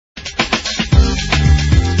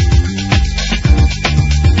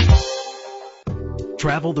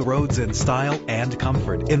Travel the roads in style and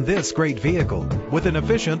comfort in this great vehicle with an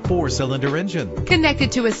efficient 4-cylinder engine.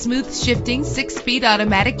 Connected to a smooth shifting 6-speed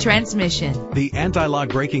automatic transmission. The anti-lock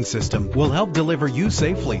braking system will help deliver you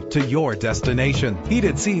safely to your destination.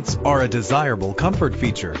 Heated seats are a desirable comfort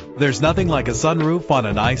feature. There's nothing like a sunroof on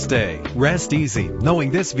a nice day. Rest easy knowing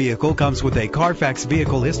this vehicle comes with a Carfax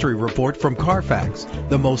Vehicle History Report from Carfax,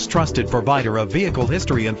 the most trusted provider of vehicle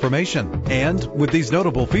history information. And with these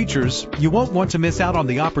notable features, you won't want to miss out on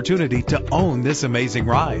the opportunity to own this amazing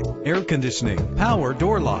ride. Air conditioning, power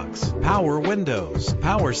door locks, power windows,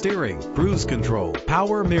 power steering, cruise control,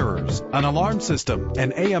 power mirrors, an alarm system,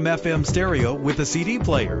 an AM/FM stereo with a CD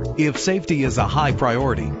player. If safety is a high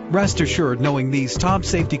priority, rest assured knowing these top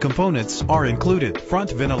safety components are included: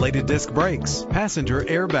 front ventilated disc brakes, passenger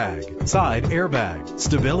airbag, side airbag,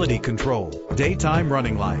 stability control, daytime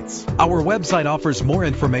running lights. Our website offers more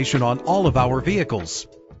information on all of our vehicles.